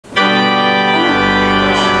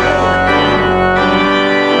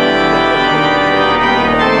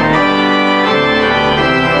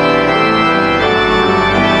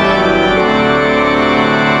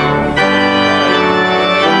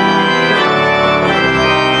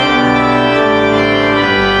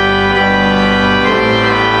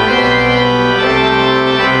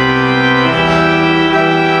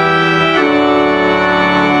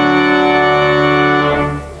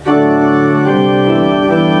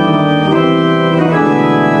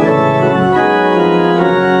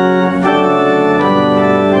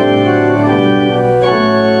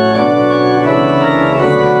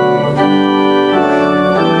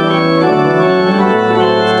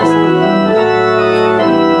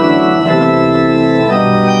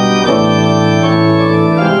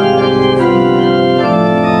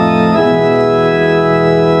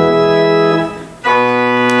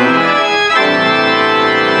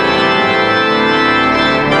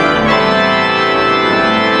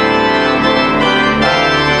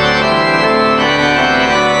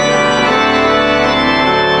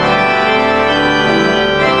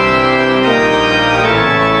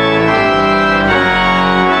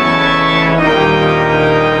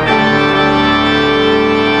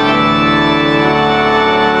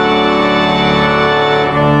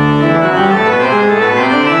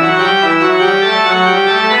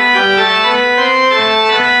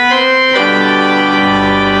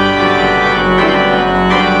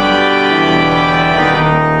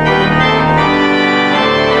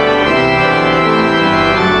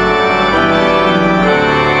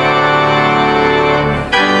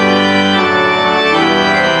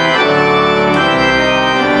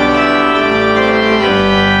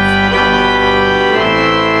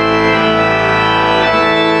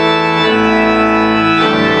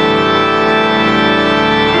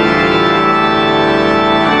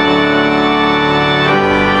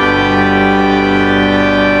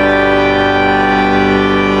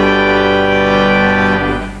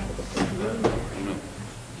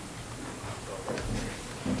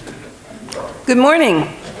Good morning.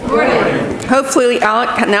 Good morning. Hopefully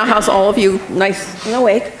Alec now has all of you nice and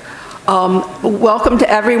awake. Welcome to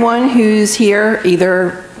everyone who's here,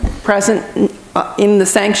 either present in the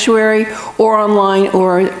sanctuary or online,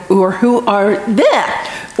 or who are there,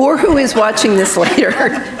 or who is watching this later.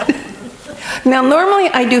 Now, normally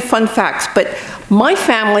I do fun facts, but my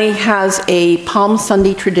family has a Palm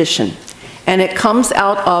Sunday tradition, and it comes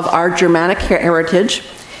out of our Germanic heritage.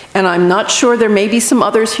 And I'm not sure, there may be some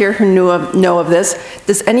others here who know of this.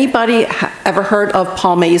 Does anybody ever heard of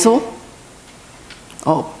Palm Hazel?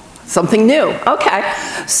 Oh, something new. Okay.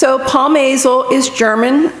 So Palm Hazel is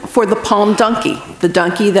German for the palm donkey, the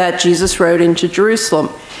donkey that Jesus rode into Jerusalem.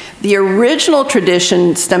 The original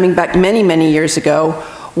tradition, stemming back many, many years ago,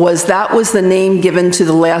 was the name given to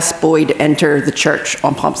the last boy to enter the church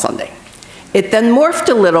on Palm Sunday. It then morphed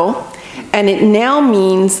a little, and it now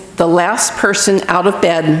means the last person out of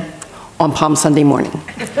bed on Palm Sunday morning.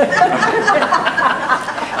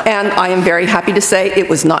 And I am very happy to say it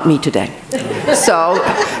was not me today. So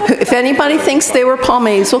if anybody thinks they were Palm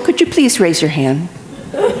Hazel, could you please raise your hand?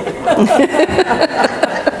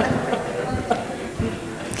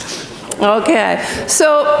 Okay,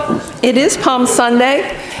 so it is Palm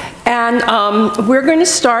Sunday, and we're going to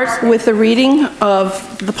start with the reading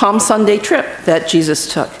of the Palm Sunday trip that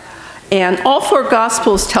Jesus took. And all four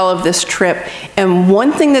Gospels tell of this trip, and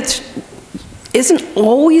one thing that isn't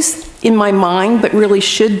always in my mind, but really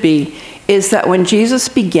should be, is that when Jesus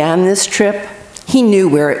began this trip, he knew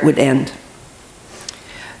where it would end.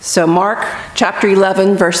 So Mark chapter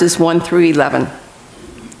 11, verses 1 through 11.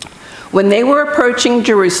 When they were approaching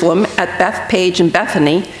Jerusalem at Bethphage and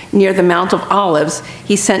Bethany, near the Mount of Olives,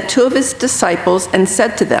 he sent two of his disciples and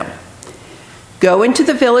said to them, "Go into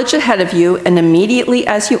the village ahead of you, and immediately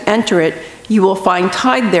as you enter it, you will find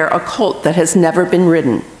tied there a colt that has never been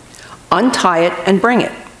ridden. Untie it and bring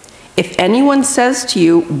it. If anyone says to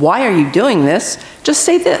you, 'Why are you doing this?' just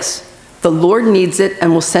say this, 'The Lord needs it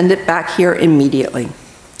and will send it back here immediately.'"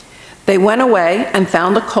 They went away and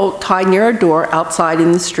found a colt tied near a door outside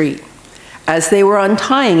in the street. As they were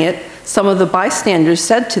untying it, some of the bystanders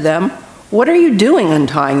said to them, "What are you doing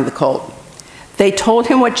untying the colt?" They told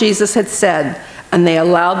him what Jesus had said, and they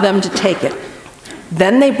allowed them to take it.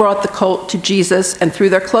 Then they brought the colt to Jesus and threw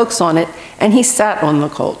their cloaks on it, and he sat on the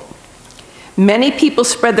colt. Many people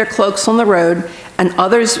spread their cloaks on the road, and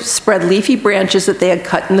others spread leafy branches that they had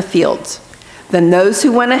cut in the fields. Then those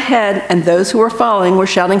who went ahead and those who were following were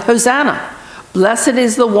shouting, "Hosanna! Blessed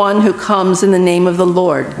is the one who comes in the name of the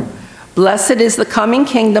Lord. Blessed is the coming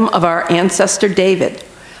kingdom of our ancestor David.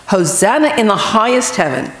 Hosanna in the highest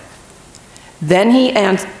heaven." Then he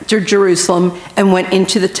entered Jerusalem and went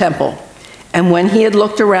into the temple. And when he had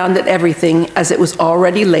looked around at everything, as it was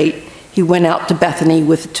already late, he went out to Bethany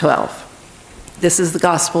with the 12. This is the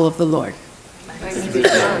gospel of the Lord.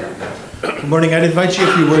 Good morning. I'd invite you,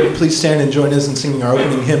 if you would, please stand and join us in singing our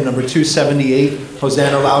opening hymn, number 278,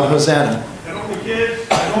 Hosanna, Loud Hosanna. And all the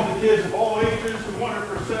kids of all ages who want to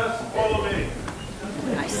process, follow me.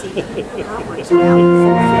 I see Robert's around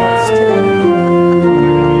full force today.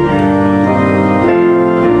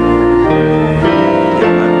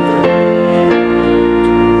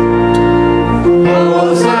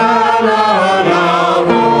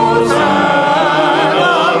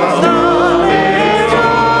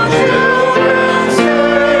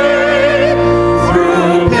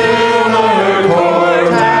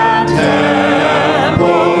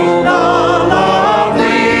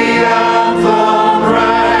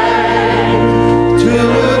 To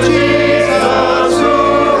Jesus.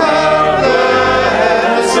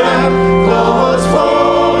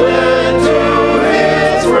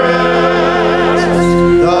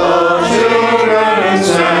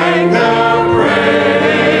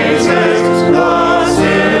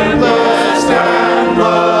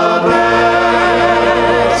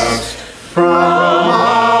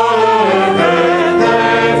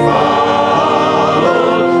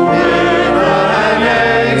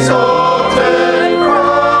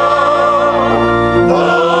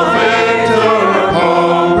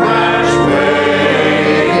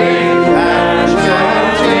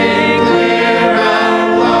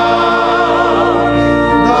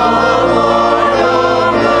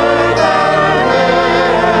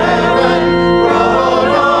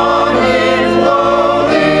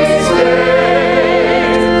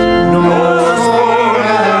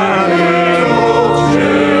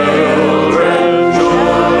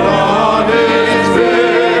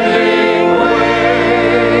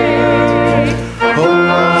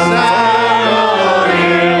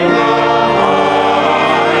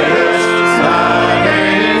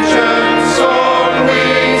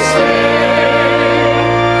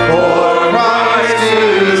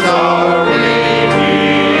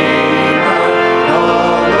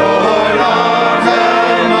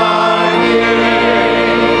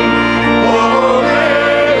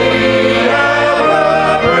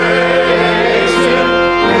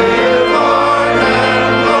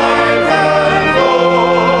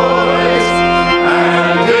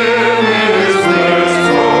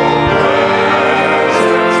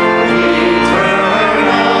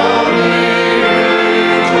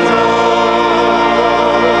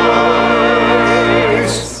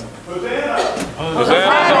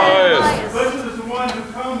 Blessed is the one who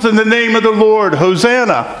comes in the name of the Lord.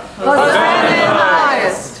 Hosanna.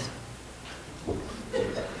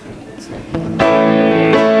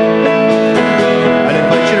 I'd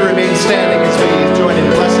invite you to remain standing as we join in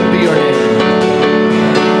Blessed Be Your Name.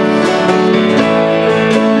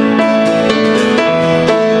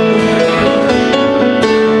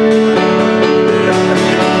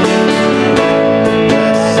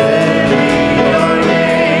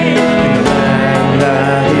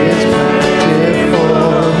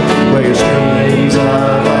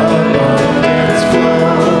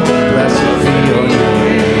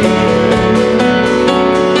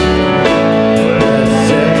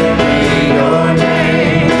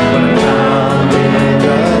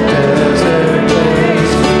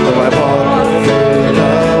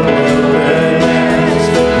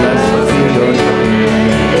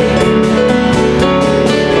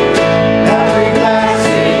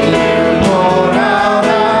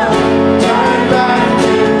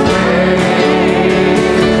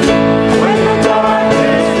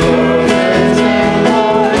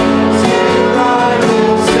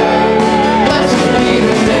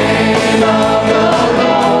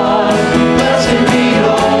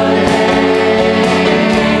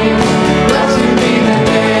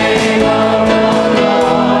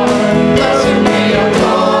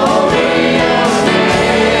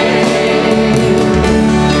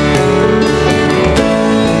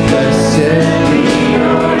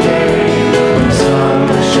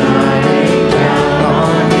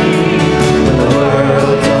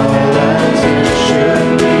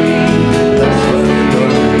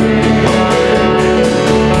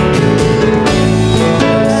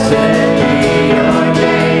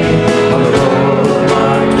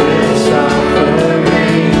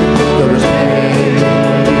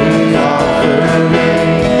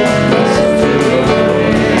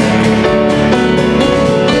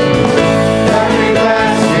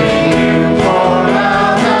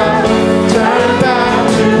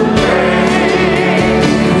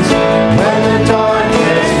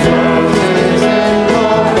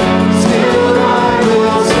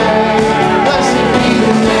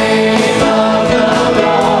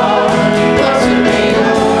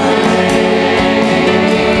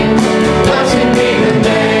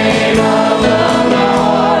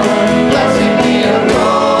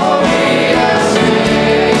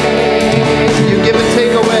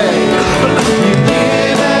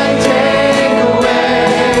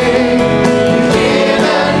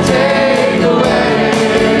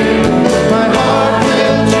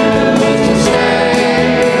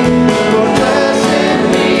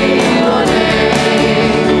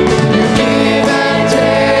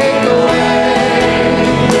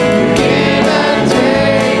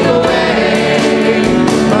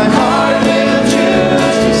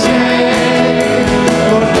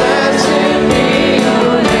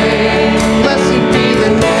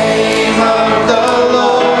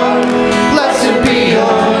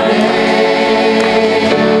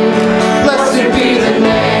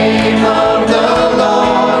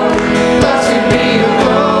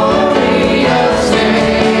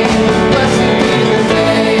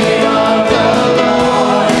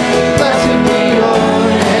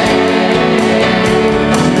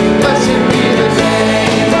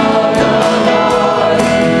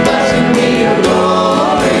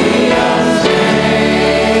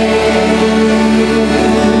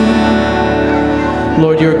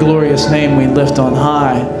 your glorious name we lift on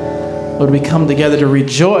high. Lord, we come together to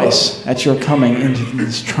rejoice at your coming into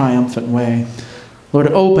this triumphant way. Lord,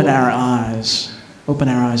 open our eyes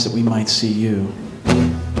that we might see you.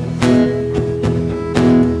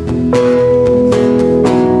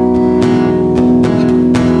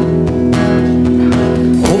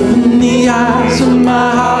 Open the eyes of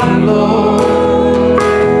my heart, Lord.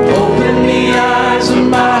 Open the eyes of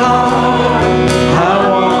my heart. I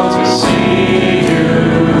want to see you.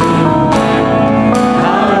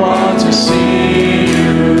 I want to see you.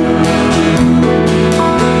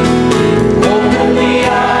 Open the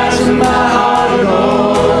eyes of my heart,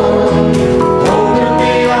 Lord. Open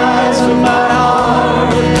the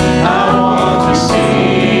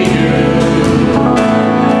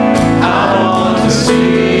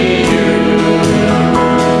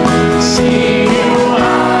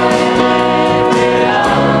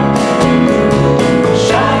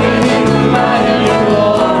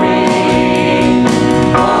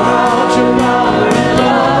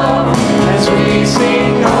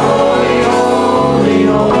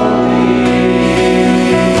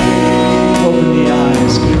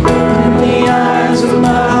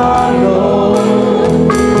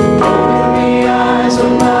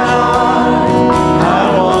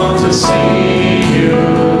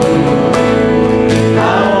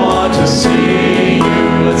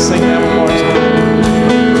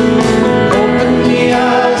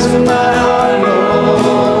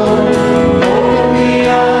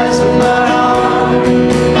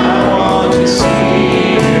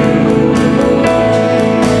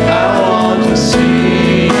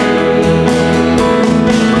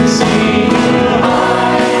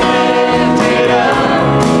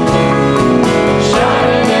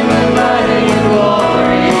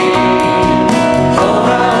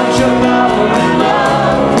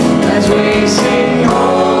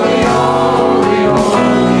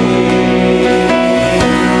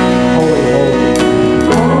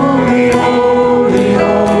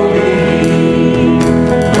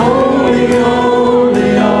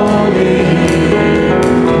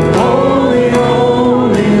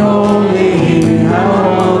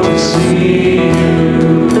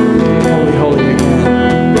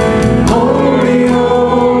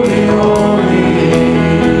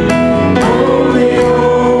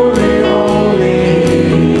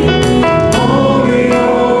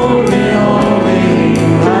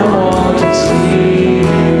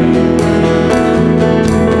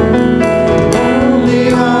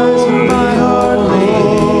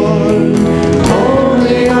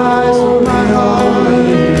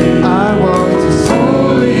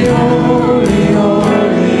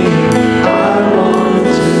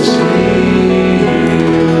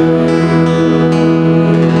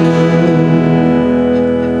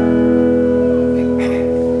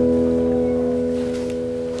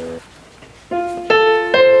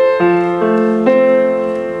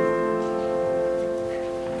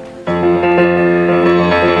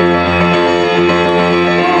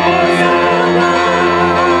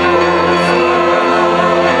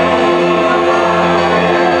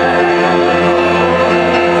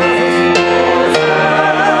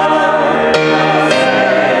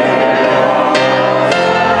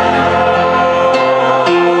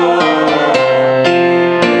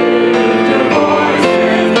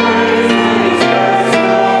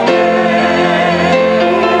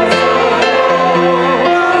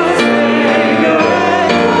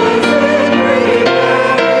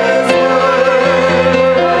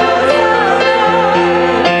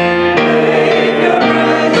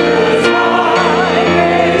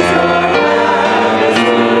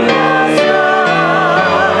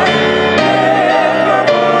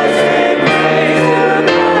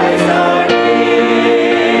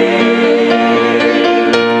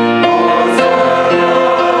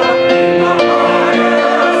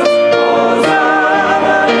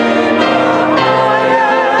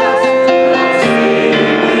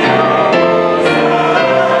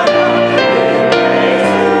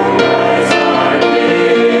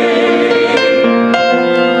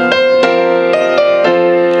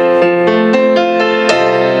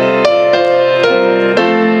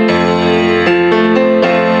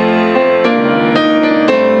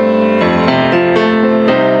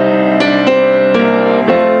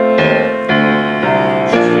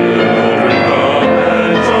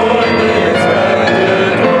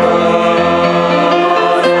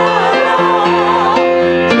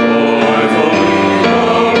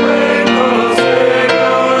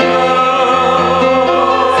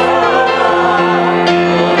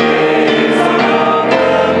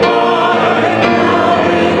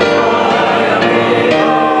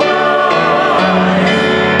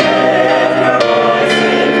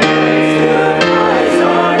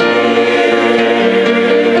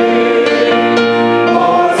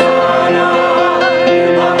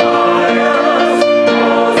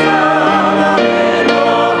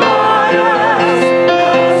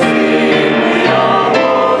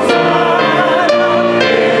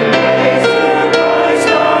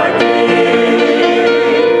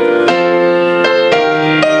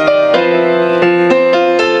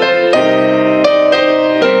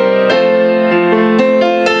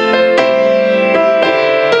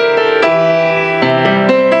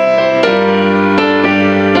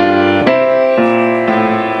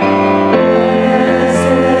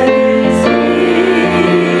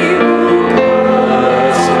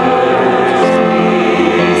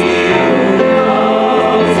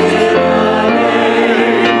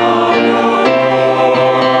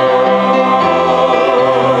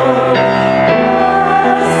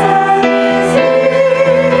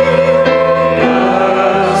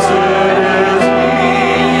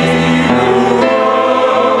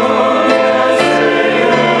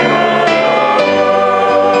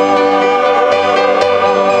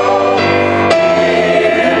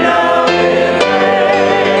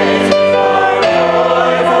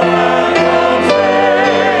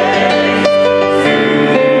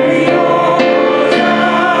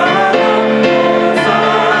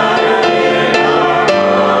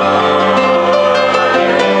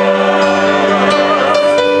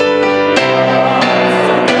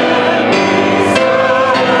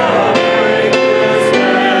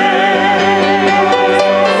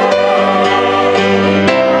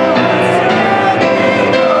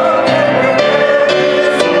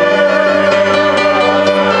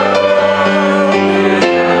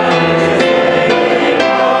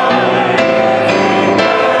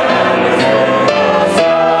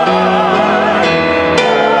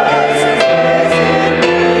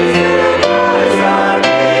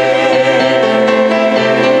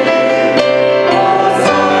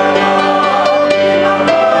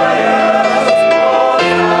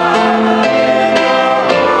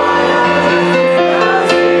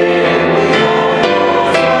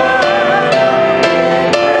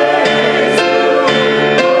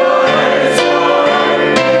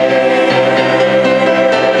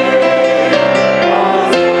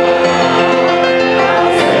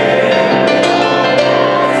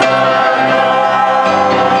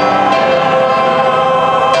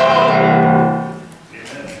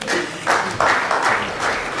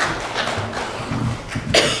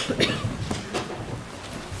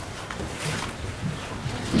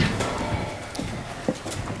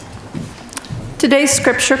Today's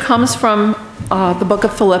scripture comes from the book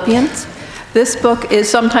of Philippians. This book is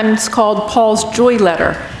sometimes called Paul's joy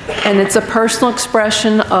letter, and it's a personal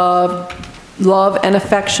expression of love and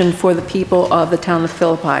affection for the people of the town of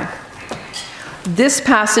Philippi. This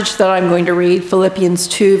passage that I'm going to read, Philippians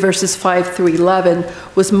 2, verses 5 through 11,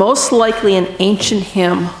 was most likely an ancient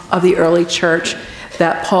hymn of the early church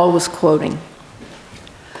that Paul was quoting.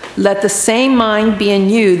 Let the same mind be in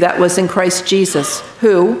you that was in Christ Jesus,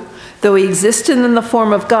 who, though he existed in the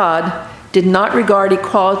form of God, did not regard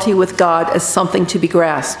equality with God as something to be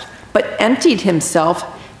grasped, but emptied himself,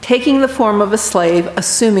 taking the form of a slave,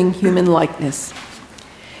 assuming human likeness.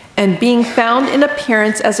 And being found in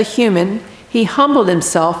appearance as a human, he humbled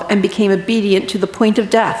himself and became obedient to the point of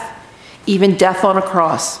death, even death on a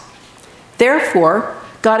cross. Therefore,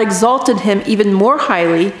 God exalted him even more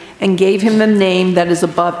highly and gave him the name that is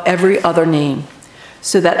above every other name,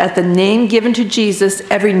 so that at the name given to Jesus,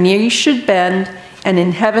 every knee should bend, and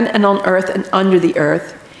in heaven and on earth and under the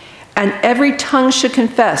earth, and every tongue should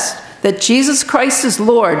confess that Jesus Christ is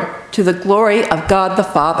Lord, to the glory of God the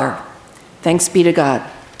Father. Thanks be to God.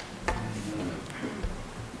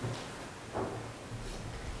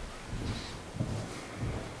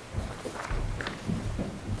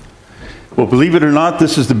 Well, believe it or not,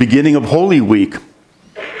 this is the beginning of Holy Week.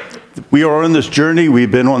 We are on this journey. We've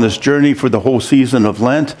been on this journey for the whole season of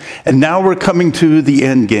Lent, and now we're coming to the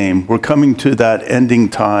end game. We're coming to that ending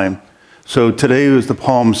time. So today is the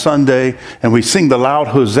Palm Sunday, and we sing the loud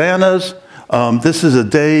hosannas. This is a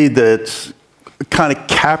day that kind of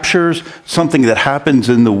captures something that happens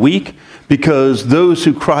in the week, because those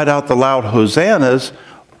who cried out the loud hosannas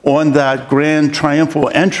on that grand triumphal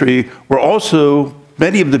entry were also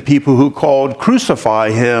many of the people who called crucify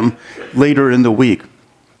him later in the week.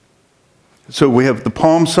 So we have the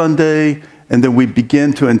Palm Sunday, and then we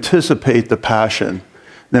begin to anticipate the Passion.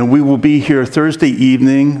 Then we will be here Thursday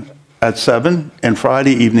evening at 7 and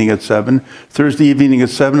Friday evening at 7. Thursday evening at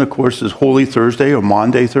 7, of course, is Holy Thursday or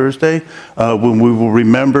Maundy Thursday, when we will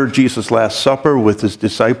remember Jesus' Last Supper with his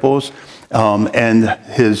disciples and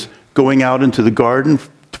his going out into the garden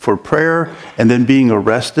for prayer, and then being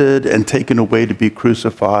arrested and taken away to be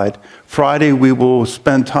crucified. Friday, we will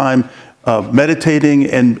spend time meditating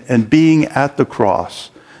and being at the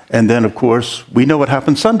cross. And then, of course, we know what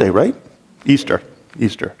happened Sunday, right? Easter.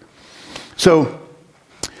 So,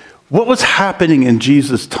 what was happening in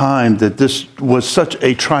Jesus' time that this was such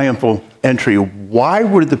a triumphal entry? Why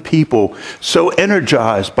were the people so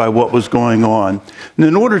energized by what was going on? And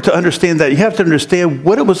in order to understand that, you have to understand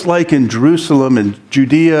what it was like in Jerusalem and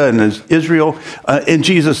Judea and Israel in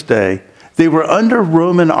Jesus' day. They were under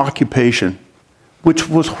Roman occupation, which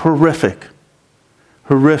was horrific.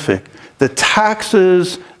 The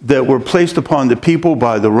taxes that were placed upon the people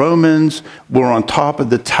by the Romans were on top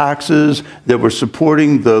of the taxes that were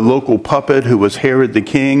supporting the local puppet who was Herod the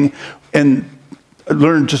king. And I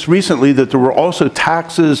learned just recently that there were also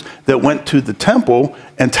taxes that went to the temple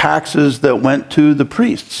and taxes that went to the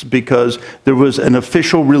priests, because there was an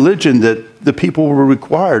official religion that the people were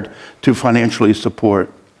required to financially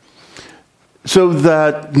support. So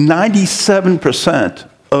that 97%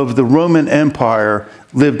 of the Roman Empire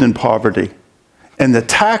lived in poverty. And the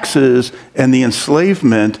taxes and the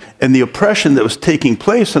enslavement and the oppression that was taking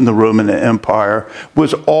place in the Roman Empire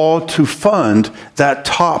was all to fund that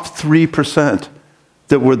top 3%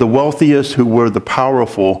 that were the wealthiest, who were the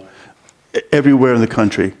powerful everywhere in the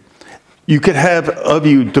country. You could have of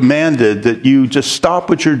you demanded that you just stop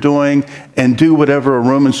what you're doing and do whatever a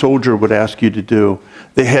Roman soldier would ask you to do.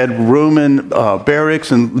 They had Roman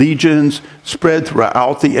barracks and legions spread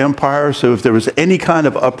throughout the empire, so if there was any kind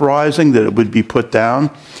of uprising, that it would be put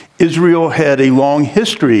down. Israel had a long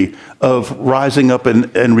history of rising up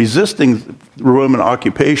and resisting Roman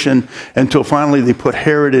occupation, until finally they put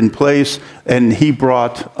Herod in place, and he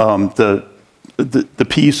brought the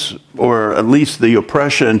peace, or at least the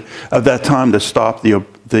oppression of that time, to stop the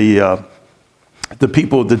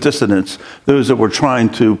people, the dissidents, those that were trying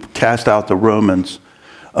to cast out the Romans.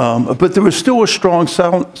 But there was still a strong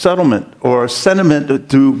settlement or sentiment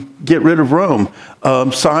to get rid of Rome.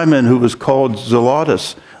 Simon, who was called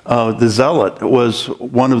Zelotes, the zealot, was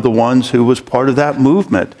one of the ones who was part of that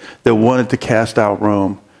movement that wanted to cast out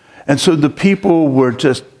Rome. And so the people were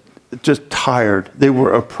just tired. They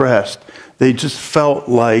were oppressed. They just felt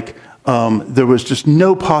like there was just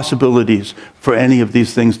no possibilities for any of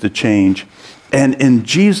these things to change. And in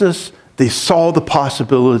Jesus, they saw the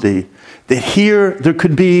possibility. that here there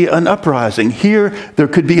could be an uprising. Here there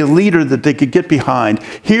could be a leader that they could get behind.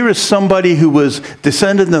 Here is somebody who was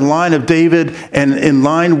descended in the line of David and in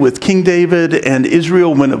line with King David, and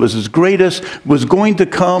Israel, when it was its greatest, was going to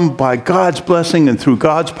come by God's blessing and through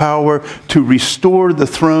God's power to restore the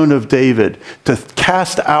throne of David, to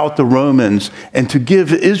cast out the Romans, and to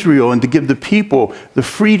give Israel and to give the people the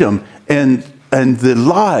freedom and the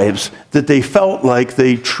lives that they felt like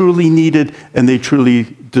they truly needed and they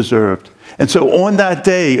truly deserved. And so on that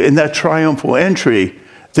day, in that triumphal entry,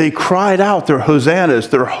 they cried out their hosannas,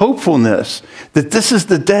 their hopefulness, that this is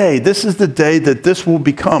the day that this will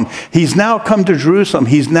become. He's now come to Jerusalem.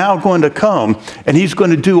 He's now going to come, and he's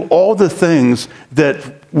going to do all the things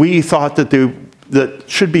that we thought that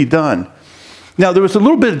should be done. Now, there was a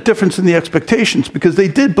little bit of difference in the expectations because they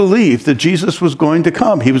did believe that Jesus was going to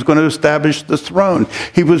come. He was going to establish the throne.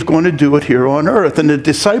 He was going to do it here on earth. And the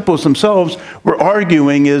disciples themselves were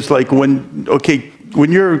arguing is like, when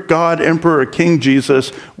you're God, Emperor, King Jesus,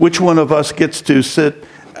 which one of us gets to sit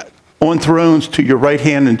on thrones to your right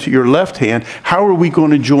hand and to your left hand? How are we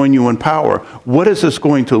going to join you in power? What is this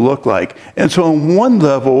going to look like? And so on one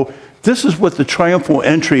level, this is what the triumphal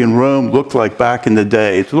entry in Rome looked like back in the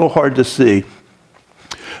day. It's a little hard to see.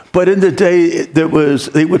 But in the day,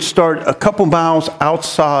 they would start a couple miles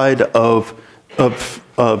outside of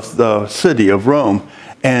the city of Rome.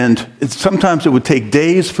 And sometimes it would take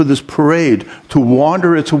days for this parade to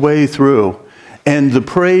wander its way through. And the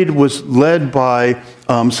parade was led by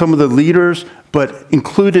some of the leaders, but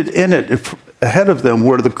included in it, ahead of them,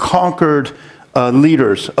 were the conquered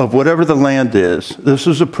leaders of whatever the land is. This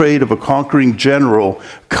was a parade of a conquering general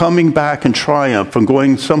coming back in triumph and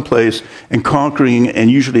going someplace and conquering and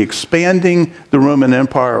usually expanding the Roman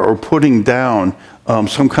Empire or putting down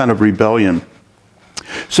some kind of rebellion.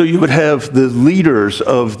 So you would have the leaders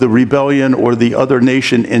of the rebellion or the other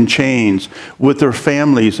nation in chains, with their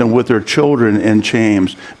families and with their children in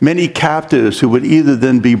chains. Many captives who would either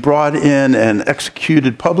then be brought in and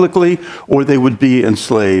executed publicly, or they would be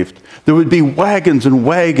enslaved. There would be wagons and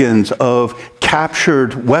wagons of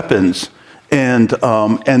captured weapons, and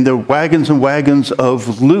the wagons and wagons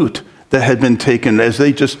of loot that had been taken as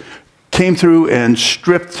they just came through and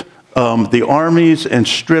stripped the armies and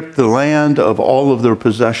stripped the land of all of their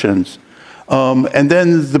possessions. And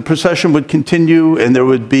then the procession would continue, and there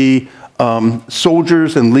would be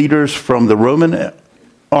soldiers and leaders from the Roman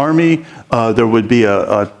army. There would be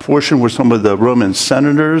a portion where some of the Roman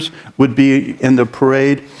senators would be in the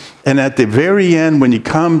parade. And at the very end, when you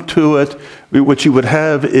come to it, what you would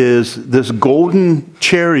have is this golden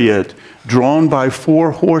chariot drawn by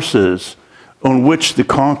 4 horses on which the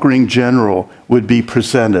conquering general would be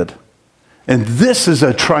presented. And this is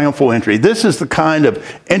a triumphal entry. This is the kind of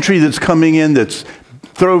entry that's coming in that's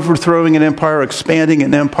overthrowing an empire, expanding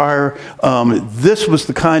an empire. This was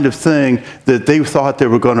the kind of thing that they thought they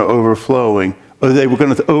were going to they were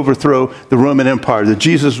going to overthrow the Roman Empire, that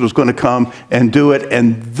Jesus was going to come and do it,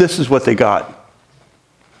 and this is what they got.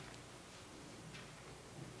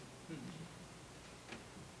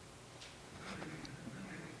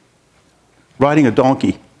 Riding a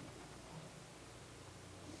donkey.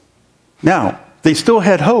 Now, they still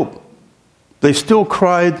had hope. They still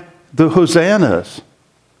cried the hosannas.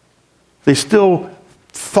 They still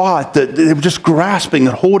thought that they were just grasping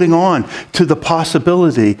and holding on to the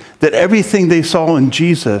possibility that everything they saw in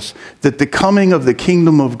Jesus, that the coming of the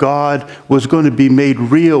kingdom of God was going to be made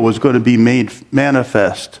real, was going to be made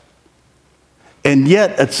manifest. And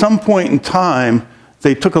yet, at some point in time,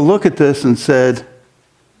 they took a look at this and said,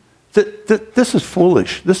 this is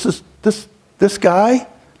foolish. This guy,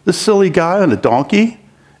 this silly guy on a donkey,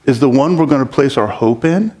 is the one we're going to place our hope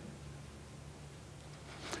in?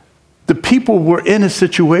 The people were in a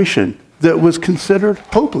situation that was considered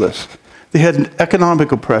hopeless. They had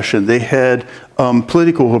economic oppression. They had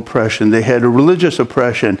political oppression. They had a religious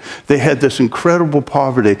oppression. They had this incredible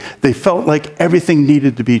poverty. They felt like everything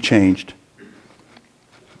needed to be changed.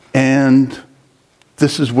 And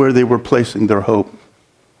this is where they were placing their hope.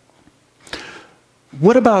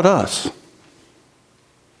 What about us?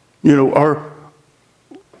 You know,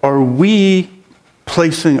 are we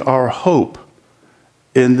placing our hope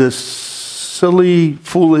in this silly,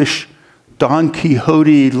 foolish, Don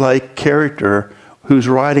Quixote-like character who's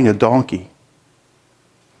riding a donkey?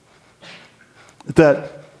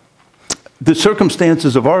 That the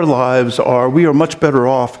circumstances of our lives we are much better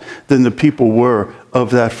off than the people were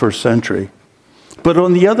of that first century. But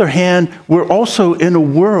on the other hand, we're also in a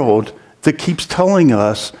world that keeps telling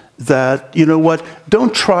us that, you know what,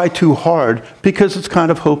 don't try too hard because it's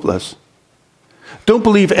kind of hopeless. Don't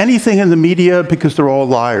believe anything in the media because they're all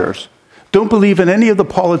liars. Don't believe in any of the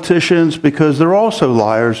politicians because they're also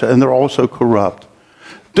liars and they're also corrupt.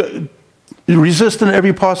 Resist in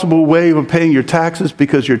every possible way of paying your taxes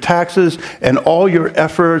because your taxes and all your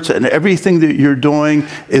efforts and everything that you're doing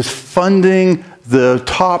is funding the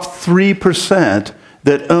top 3%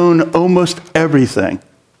 that own almost everything,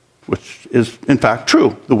 which is in fact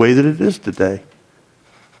true, the way that it is today.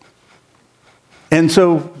 And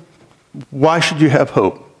so, why should you have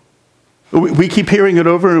hope? We keep hearing it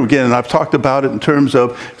over and again, and I've talked about it in terms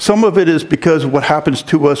of some of it is because of what happens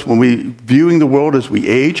to us when we viewing the world as we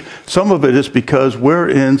age. Some of it is because we're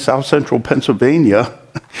in South Central Pennsylvania,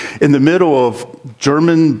 in the middle of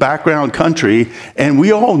German background country, and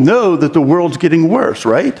we all know that the world's getting worse,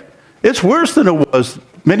 right? It's worse than it was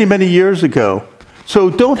many, many years ago. So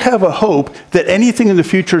don't have a hope that anything in the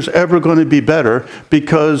future is ever going to be better,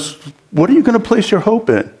 because what are you going to place your hope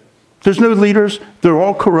in? There's no leaders. They're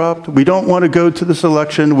all corrupt. We don't want to go to this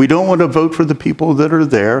election. We don't want to vote for the people that are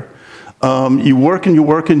there. You work and you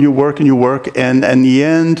work and you work and you work, and in the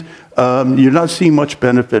end, you're not seeing much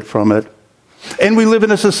benefit from it. And we live in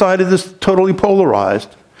a society that's totally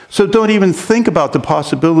polarized. So don't even think about the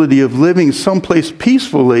possibility of living someplace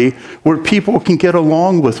peacefully where people can get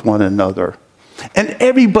along with one another. And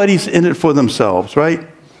everybody's in it for themselves, right?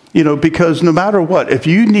 You know, because no matter what, if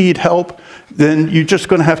you need help, then you're just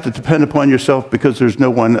going to have to depend upon yourself because there's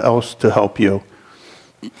no one else to help you.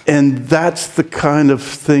 And that's the kind of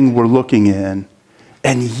thing we're looking in.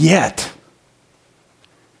 And yet,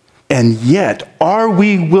 are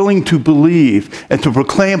we willing to believe and to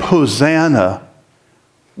proclaim Hosanna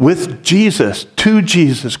with Jesus, to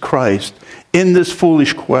Jesus Christ, in this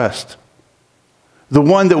foolish quest? The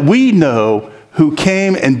one that we know who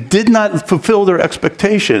came and did not fulfill their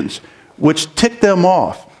expectations, which ticked them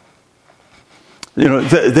off. You know,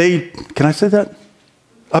 they can I say that?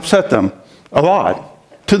 Upset them a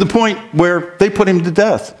lot, to the point where they put him to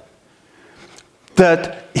death.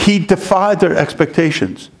 That he defied their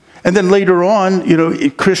expectations. And then later on, you know,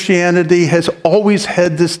 Christianity has always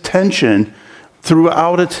had this tension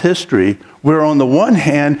throughout its history, where on the one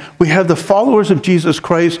hand, we have the followers of Jesus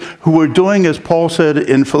Christ who are doing, as Paul said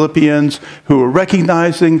in Philippians, who are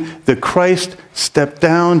recognizing that Christ stepped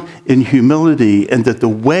down in humility and that the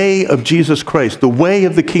way of Jesus Christ, the way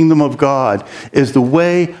of the kingdom of God, is the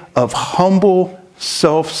way of humble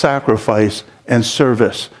self-sacrifice and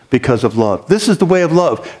service because of love. This is the way of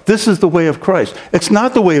love. This is the way of Christ. It's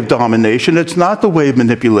not the way of domination. It's not the way of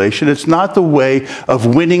manipulation. It's not the way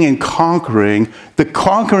of winning and conquering. The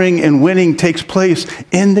conquering and winning takes place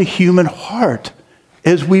in the human heart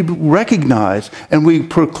as we recognize and we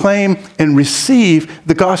proclaim and receive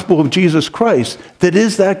the gospel of Jesus Christ that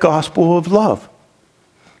is that gospel of love.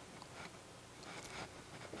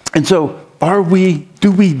 And so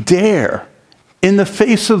do we dare, in the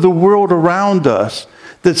face of the world around us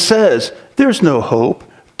that says there's no hope,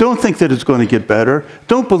 don't think that it's going to get better,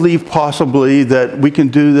 don't believe possibly that we can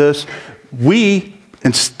do this, we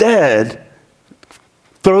instead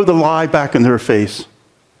throw the lie back in their face.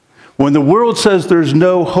 When the world says there's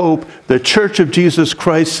no hope, the Church of Jesus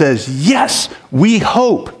Christ says, yes, we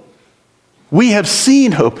hope. We have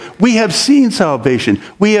seen hope. We have seen salvation.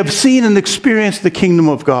 We have seen and experienced the kingdom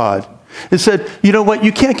of God. It said, you know what,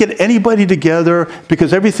 you can't get anybody together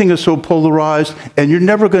because everything is so polarized, and you're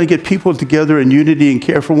never going to get people together in unity and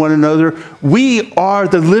care for one another. We are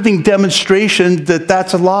the living demonstration that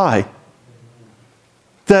that's a lie.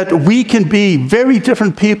 That we can be very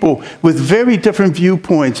different people with very different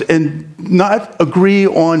viewpoints and not agree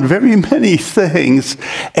on very many things,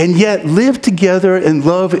 and yet live together in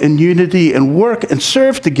love and unity and work and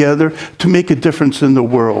serve together to make a difference in the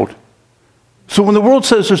world. So when the world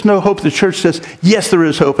says there's no hope, the church says, yes, there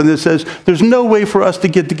is hope. And it says there's no way for us to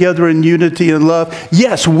get together in unity and love.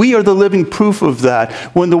 Yes, we are the living proof of that.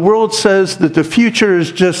 When the world says that the future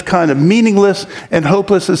is just kind of meaningless and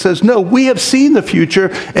hopeless, it says, no, we have seen the future,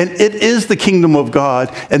 and it is the kingdom of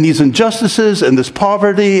God. And these injustices and this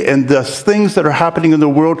poverty and the things that are happening in the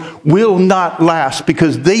world will not last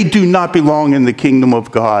because they do not belong in the kingdom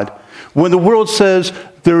of God. When the world says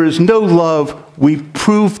there is no love, we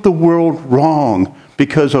prove the world wrong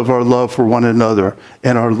because of our love for one another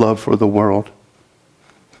and our love for the world.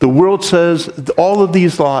 The world says all of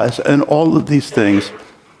these lies and all of these things.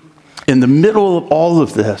 In the middle of all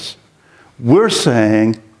of this, we're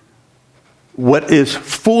saying what is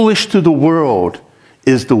foolish to the world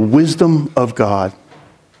is the wisdom of God.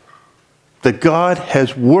 That God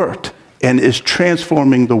has worked and is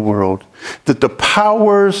transforming the world. That the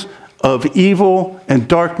powers of evil and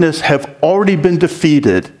darkness have already been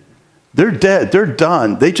defeated. They're dead. They're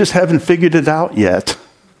done. They just haven't figured it out yet.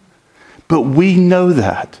 But we know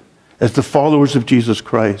that. as the followers of Jesus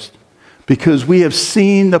Christ, because we have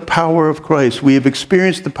seen the power of Christ. We have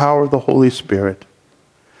experienced the power of the Holy Spirit.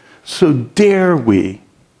 So dare we,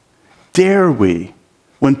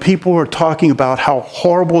 when people are talking about how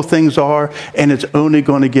horrible things are and it's only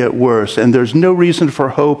going to get worse, and there's no reason for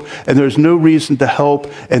hope, and there's no reason to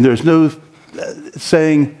help, and there's no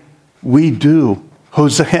saying, we do.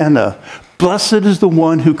 Hosanna. Blessed is the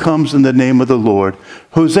one who comes in the name of the Lord.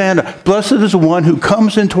 Hosanna. Blessed is the one who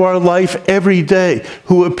comes into our life every day,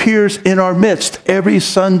 who appears in our midst every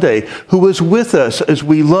Sunday, who is with us as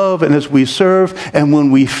we love and as we serve, and when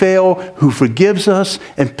we fail, who forgives us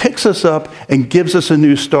and picks us up and gives us a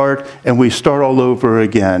new start, and we start all over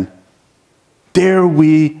again. Dare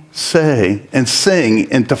we say and sing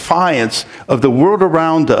in defiance of the world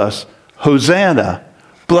around us, Hosanna.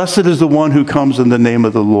 Blessed is the one who comes in the name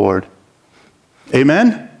of the Lord.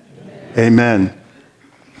 Amen? Amen.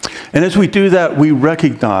 And as we do that, we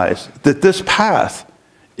recognize that this path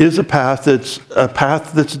is a path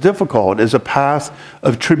that's difficult, is a path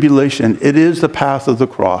of tribulation. It is the path of the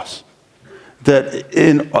cross. That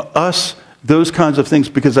in us, those kinds of things,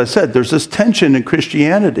 because I said there's this tension in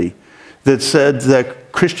Christianity that said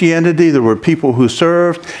that Christianity, there were people who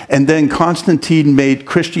served, and then Constantine made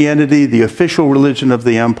Christianity the official religion of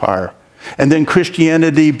the empire. And then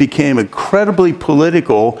Christianity became incredibly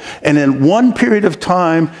political, and in one period of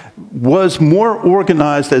time was more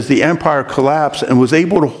organized as the empire collapsed and was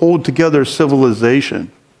able to hold together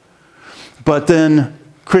civilization. But then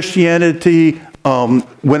Christianity,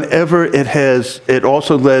 whenever it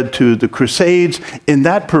also led to the Crusades in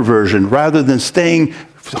that perversion, rather than staying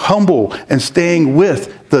humble and staying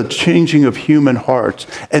with the changing of human hearts.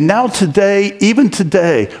 And now today, even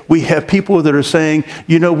today, we have people that are saying,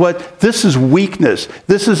 you know what, this is weakness.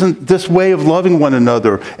 This way of loving one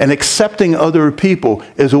another and accepting other people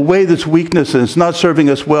is a way that's weakness, and it's not serving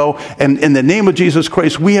us well. And in the name of Jesus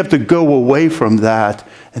Christ, we have to go away from that.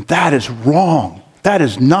 And that is wrong. That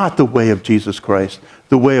is not the way of Jesus Christ,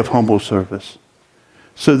 the way of humble service.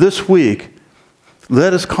 So this week,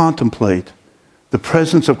 let us contemplate the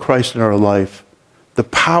presence of Christ in our life, the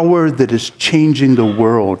power that is changing the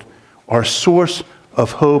world, our source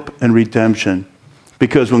of hope and redemption.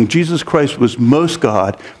 Because when Jesus Christ was most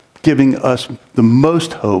God, giving us the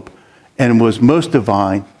most hope, and was most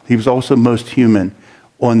divine, he was also most human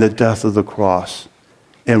on the death of the cross.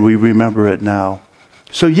 And we remember it now.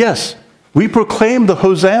 So yes, we proclaim the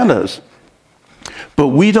hosannas, but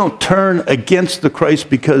we don't turn against the Christ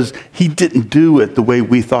because he didn't do it the way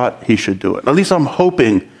we thought he should do it. At least I'm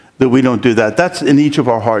hoping that we don't do that. That's in each of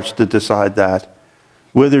our hearts to decide that.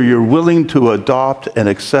 Whether you're willing to adopt and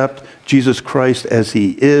accept Jesus Christ as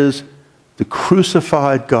he is, the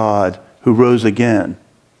crucified God who rose again,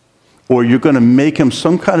 or you're going to make him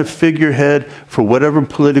some kind of figurehead for whatever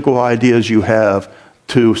political ideas you have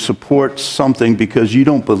to support something because you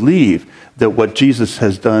don't believe that what Jesus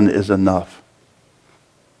has done is enough.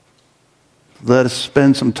 Let us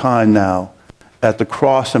spend some time now at the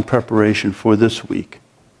cross in preparation for this week,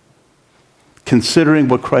 considering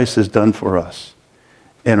what Christ has done for us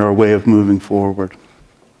and our way of moving forward.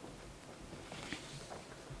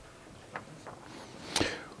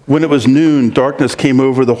 When it was noon, darkness came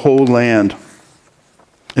over the whole land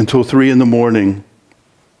until 3 a.m.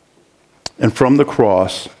 And from the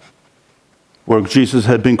cross, where Jesus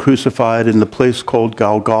had been crucified in the place called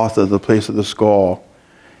Golgotha, the place of the skull,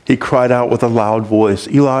 he cried out with a loud voice,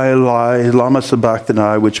 Eli, Eli, lama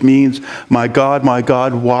sabachthani, which means, my God,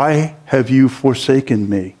 why have you forsaken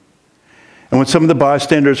me? And when some of the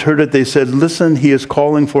bystanders heard it, they said, listen, he is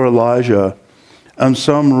calling for Elijah. And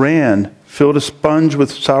some ran, filled a sponge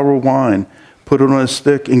with sour wine, put it on a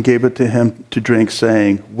stick, and gave it to him to drink,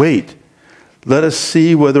 saying, wait, let us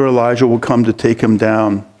see whether Elijah will come to take him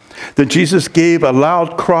down. Then Jesus gave a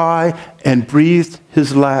loud cry and breathed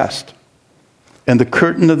his last. And the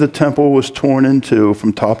curtain of the temple was torn in two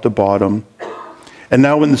from top to bottom. And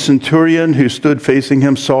now when the centurion who stood facing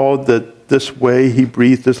him saw that this way he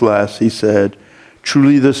breathed his last, he said,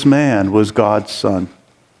 truly this man was God's son.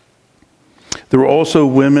 There were also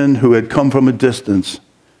women who had come from a distance.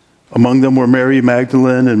 Among them were Mary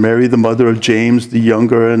Magdalene and Mary, the mother of James the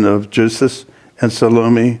younger, and of Joseph and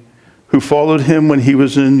Salome, who followed him when he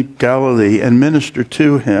was in Galilee and ministered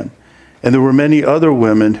to him. And there were many other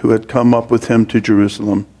women who had come up with him to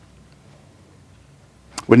Jerusalem.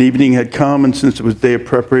 When evening had come, and since it was day of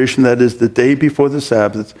preparation, that is, the day before the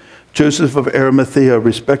Sabbath, Joseph of Arimathea, a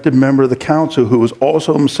respected member of the council, who was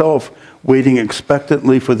also himself waiting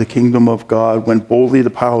expectantly for the kingdom of God, went boldly to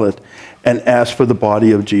Pilate and asked for the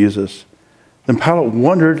body of Jesus. Then Pilate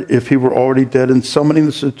wondered if he were already dead, and summoning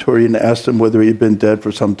the centurion asked him whether he had been dead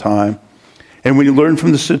for some time. And when he learned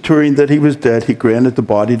from the centurion that he was dead, he granted the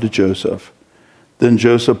body to Joseph. Then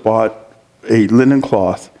Joseph bought a linen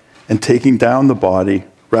cloth, and taking down the body,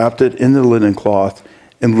 wrapped it in the linen cloth,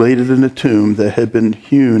 and laid it in a tomb that had been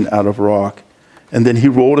hewn out of rock. And then he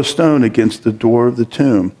rolled a stone against the door of the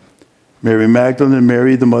tomb. Mary Magdalene and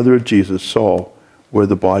Mary, the mother of Jesus, saw where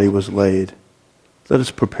the body was laid. Let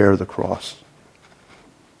us prepare the cross.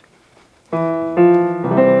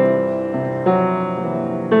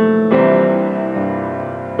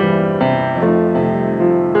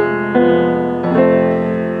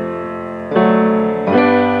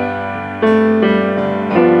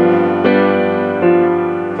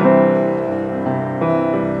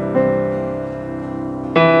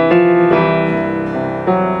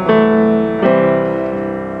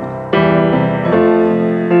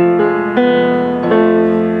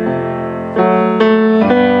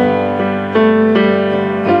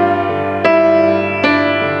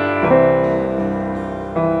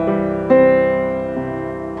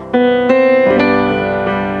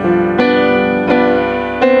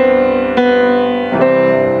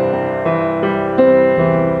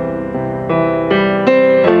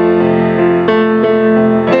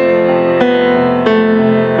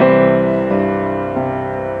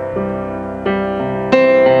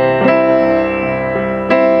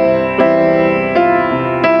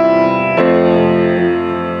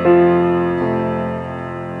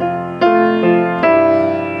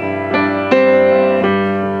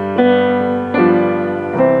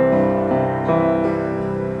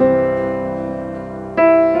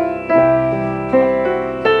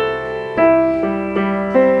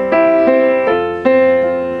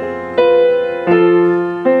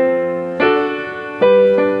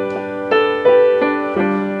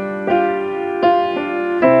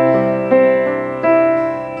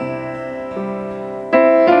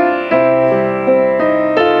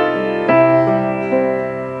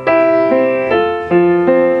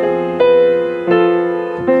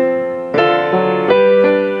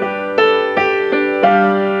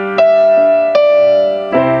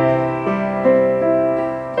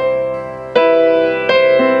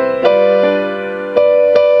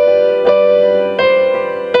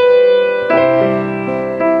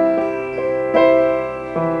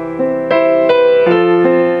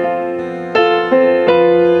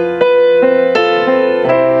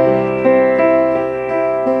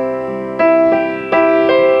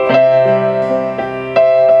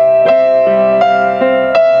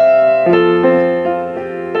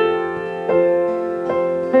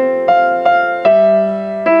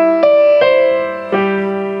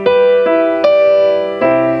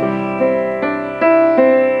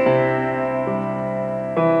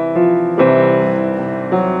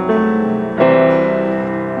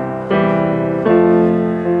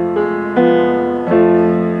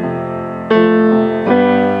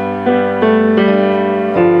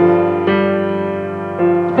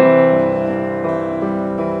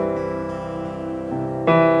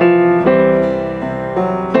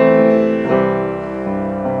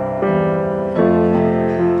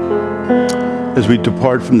 As we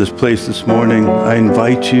depart from this place this morning, I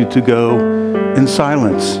invite you to go in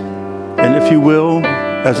silence. And if you will,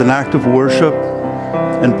 as an act of worship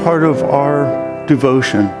and part of our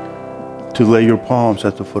devotion, to lay your palms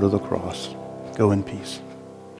at the foot of the cross. Go in peace.